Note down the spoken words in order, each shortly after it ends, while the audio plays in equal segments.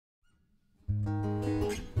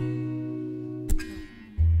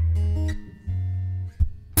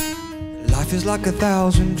Life is like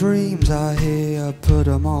 1,000 dreams I hear, put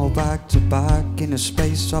them all back to back in the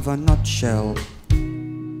space of a nutshell.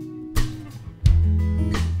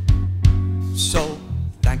 So,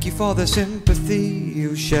 thank you for the sympathy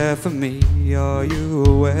you share for me. Are you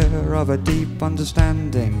aware of a deep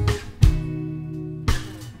understanding?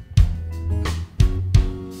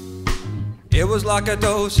 It was like a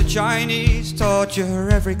dose of Chinese torture.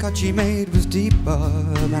 Every cut she made was deeper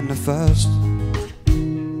than the first.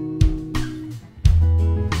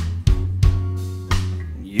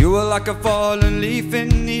 You were like a fallen leaf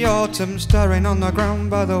in the autumn, stirring on the ground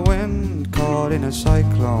by the wind, caught in a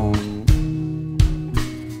cyclone.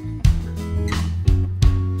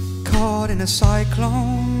 Caught in a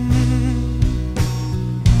cyclone.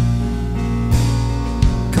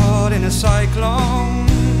 Caught in a cyclone.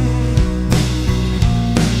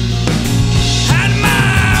 And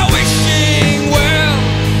my wishing well,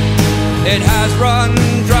 it has run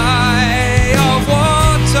dry of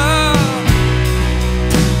water.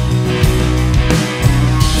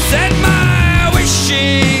 Said my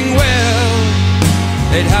wishing well,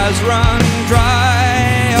 it has run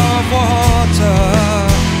dry of water.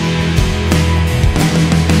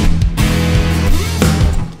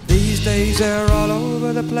 These days they're all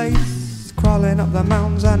over the place, crawling up the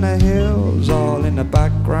mountains and the hills, all in the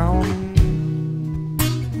background.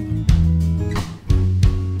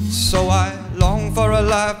 So I long for a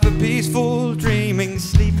life of peaceful dreaming,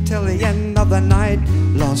 sleep till the end of the night,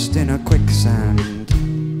 lost in a quicksand.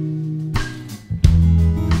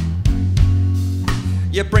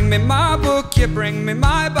 You bring me my book, you bring me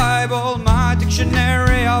my Bible, my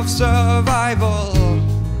dictionary of survival.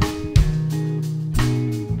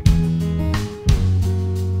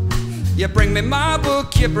 You bring me my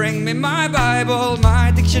book, you bring me my Bible,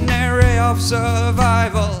 my dictionary of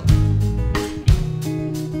survival.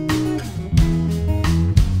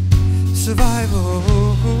 Survival.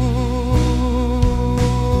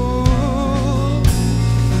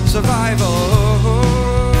 Survival.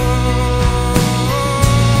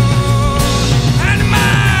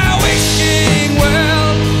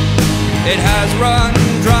 It has run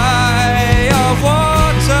dry of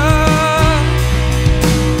water.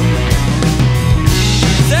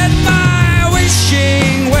 Said my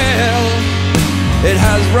wishing well, it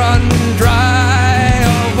has run dry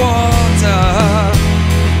of water.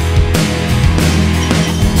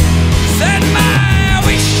 Said my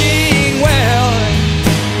wishing well,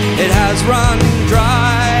 it has run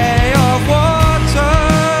dry of water.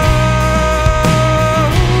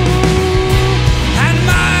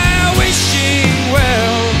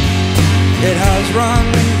 It has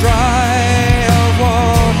run dry of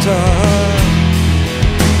water.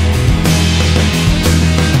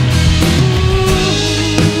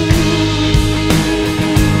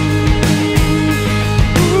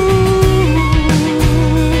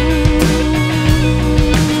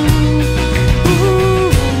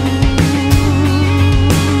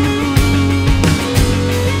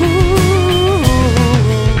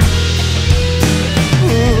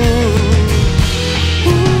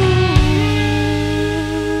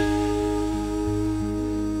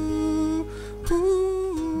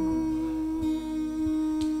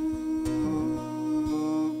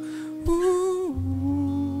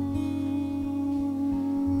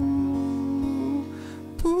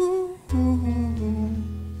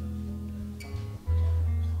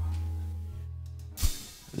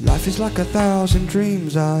 Life is like 1,000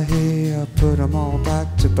 dreams I hear, put them all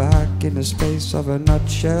back to back in the space of a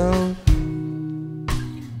nutshell.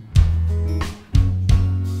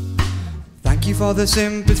 Thank you for the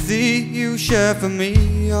sympathy you share for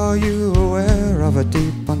me. Are you aware of a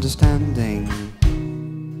deep understanding?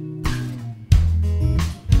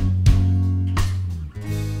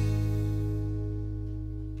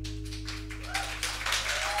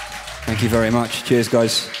 Thank you very much. Cheers,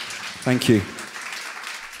 guys. Thank you.